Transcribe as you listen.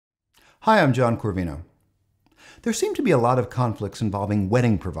Hi, I'm John Corvino. There seem to be a lot of conflicts involving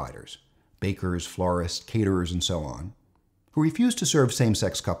wedding providers, bakers, florists, caterers, and so on, who refuse to serve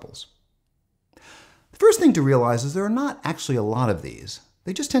same-sex couples. The first thing to realize is there are not actually a lot of these.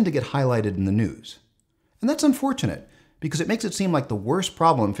 They just tend to get highlighted in the news. And that's unfortunate, because it makes it seem like the worst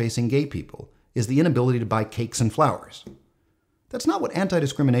problem facing gay people is the inability to buy cakes and flowers. That's not what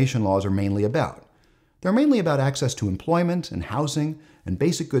anti-discrimination laws are mainly about. They're mainly about access to employment and housing and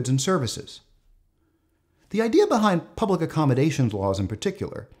basic goods and services. The idea behind public accommodations laws in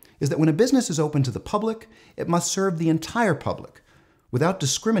particular is that when a business is open to the public, it must serve the entire public without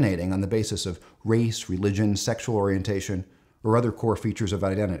discriminating on the basis of race, religion, sexual orientation, or other core features of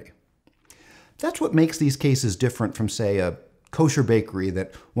identity. That's what makes these cases different from, say, a kosher bakery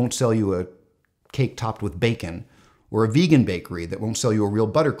that won't sell you a cake topped with bacon, or a vegan bakery that won't sell you a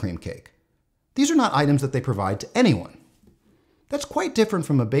real buttercream cake. These are not items that they provide to anyone. That's quite different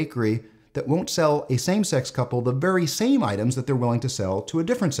from a bakery that won't sell a same-sex couple the very same items that they're willing to sell to a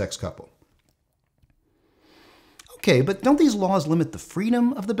different-sex couple. Okay, but don't these laws limit the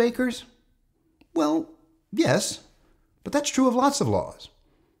freedom of the bakers? Well, yes, but that's true of lots of laws.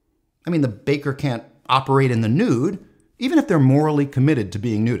 I mean, the baker can't operate in the nude, even if they're morally committed to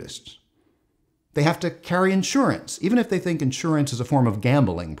being nudists. They have to carry insurance, even if they think insurance is a form of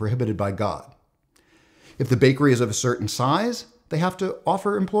gambling prohibited by God. If the bakery is of a certain size, they have to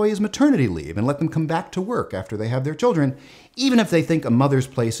offer employees maternity leave and let them come back to work after they have their children, even if they think a mother's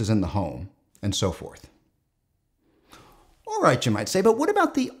place is in the home, and so forth. All right, you might say, but what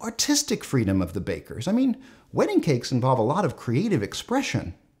about the artistic freedom of the bakers? I mean, wedding cakes involve a lot of creative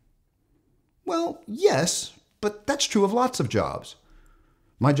expression. Well, yes, but that's true of lots of jobs.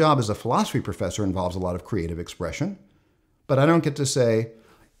 My job as a philosophy professor involves a lot of creative expression, but I don't get to say,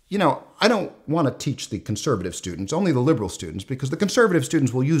 I don't want to teach the conservative students, only the liberal students, because the conservative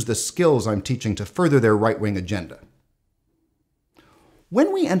students will use the skills I'm teaching to further their right-wing agenda.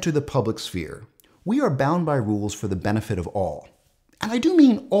 When we enter the public sphere, we are bound by rules for the benefit of all. And I do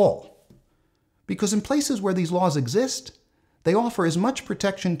mean all. Because in places where these laws exist, they offer as much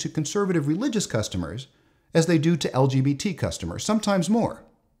protection to conservative religious customers as they do to LGBT customers, sometimes more.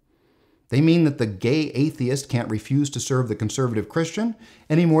 They mean that the gay atheist can't refuse to serve the conservative Christian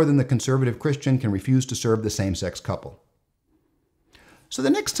any more than the conservative Christian can refuse to serve the same-sex couple. So the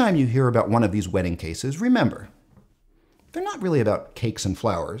next time you hear about one of these wedding cases, remember, they're not really about cakes and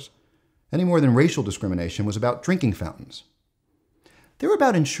flowers, any more than racial discrimination was about drinking fountains. They're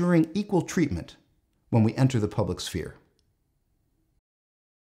about ensuring equal treatment when we enter the public sphere.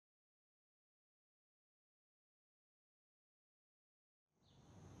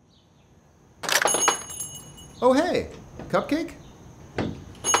 Oh hey, cupcake?